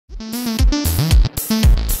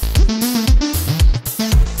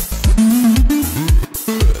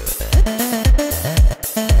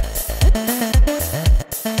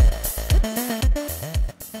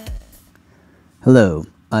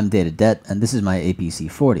I'm DataDet, and this is my APC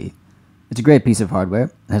 40. It's a great piece of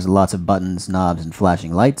hardware. It has lots of buttons, knobs, and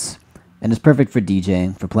flashing lights, and is perfect for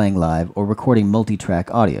DJing, for playing live, or recording multi-track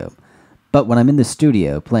audio. But when I'm in the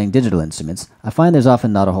studio playing digital instruments, I find there's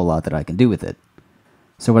often not a whole lot that I can do with it.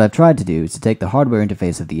 So what I've tried to do is to take the hardware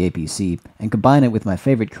interface of the APC and combine it with my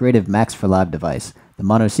favorite creative maxforlive device, the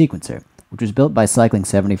Mono Sequencer, which was built by Cycling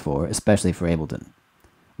 74 especially for Ableton.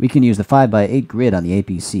 We can use the 5x8 grid on the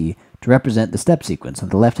APC to represent the step sequence on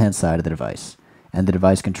the left-hand side of the device, and the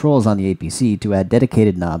device controls on the APC to add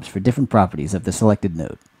dedicated knobs for different properties of the selected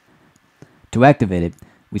note. To activate it,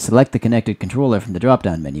 we select the connected controller from the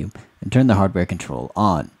drop-down menu and turn the hardware control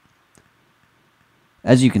on.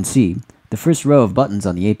 As you can see, the first row of buttons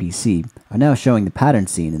on the APC are now showing the pattern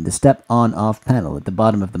seen in the step on-off panel at the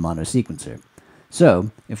bottom of the Mono Sequencer. So,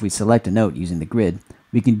 if we select a note using the grid,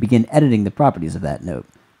 we can begin editing the properties of that note,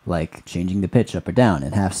 like changing the pitch up or down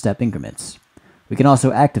in half-step increments. We can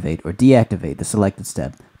also activate or deactivate the selected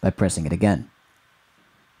step by pressing it again.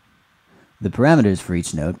 The parameters for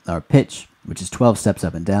each note are pitch, which is 12 steps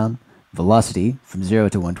up and down, velocity from 0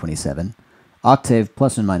 to 127, octave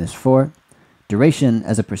plus or minus 4, duration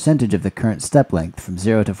as a percentage of the current step length from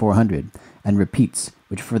 0 to 400, and repeats,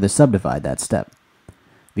 which further subdivide that step.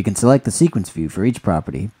 We can select the sequence view for each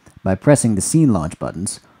property by pressing the scene launch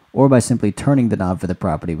buttons, or by simply turning the knob for the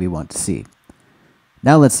property we want to see.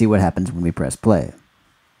 Now let's see what happens when we press play.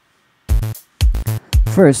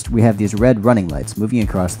 First, we have these red running lights moving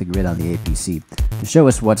across the grid on the APC to show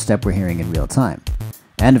us what step we're hearing in real time.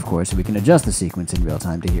 And of course, we can adjust the sequence in real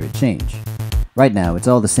time to hear it change. Right now, it's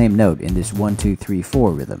all the same note in this 1, 2, 3,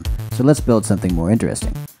 4 rhythm, so let's build something more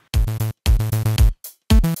interesting.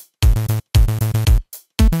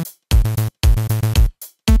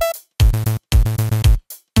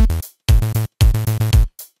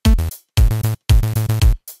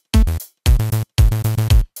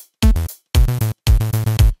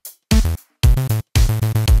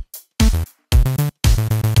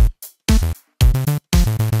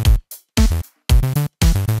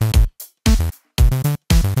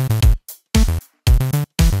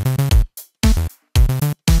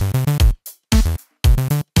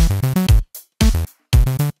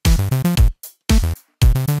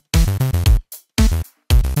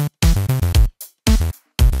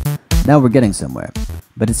 Now we're getting somewhere,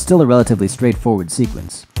 but it's still a relatively straightforward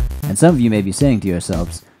sequence, and some of you may be saying to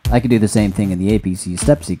yourselves, I could do the same thing in the APC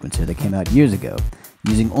step sequencer that came out years ago,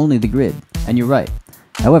 using only the grid, and you're right.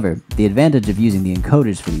 However, the advantage of using the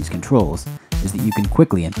encoders for these controls is that you can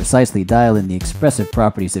quickly and precisely dial in the expressive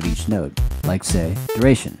properties of each note, like say,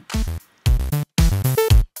 duration.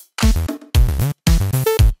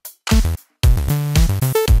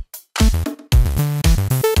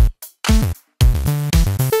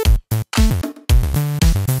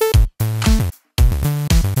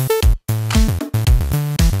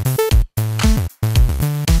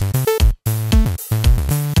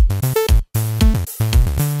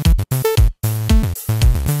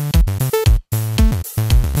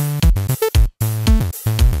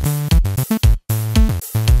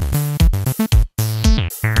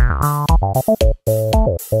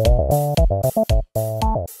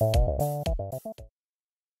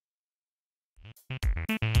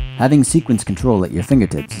 Having sequence control at your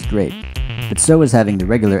fingertips is great, but so is having the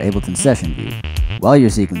regular Ableton session view. While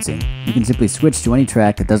you're sequencing, you can simply switch to any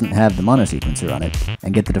track that doesn't have the Mono Sequencer on it,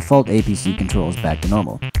 and get the default APC controls back to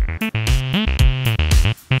normal.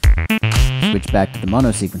 Switch back to the Mono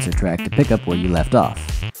Sequencer track to pick up where you left off.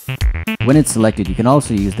 When it's selected, you can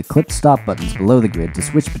also use the clip stop buttons below the grid to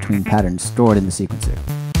switch between patterns stored in the sequencer.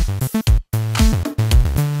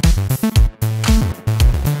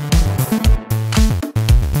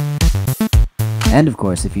 And of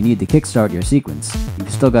course, if you need to kickstart your sequence,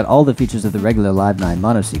 you've still got all the features of the regular Live 9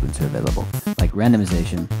 Mono Sequencer available, like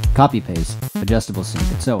randomization, copy-paste, adjustable sync,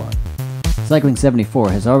 and so on. Cycling 74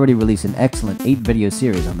 has already released an excellent 8-video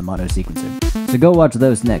series on the Mono Sequencer, so go watch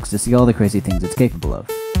those next to see all the crazy things it's capable of.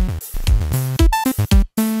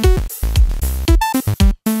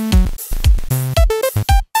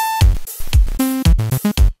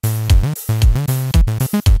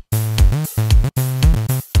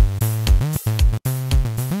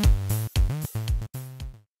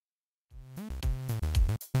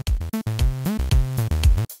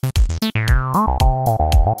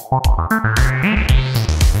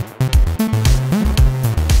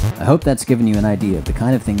 I hope that's given you an idea of the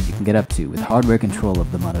kind of things you can get up to with hardware control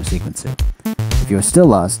of the Mono Sequencer. If you're still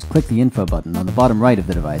lost, click the info button on the bottom right of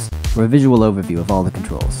the device for a visual overview of all the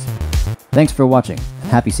controls. Thanks for watching,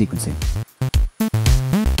 and happy sequencing!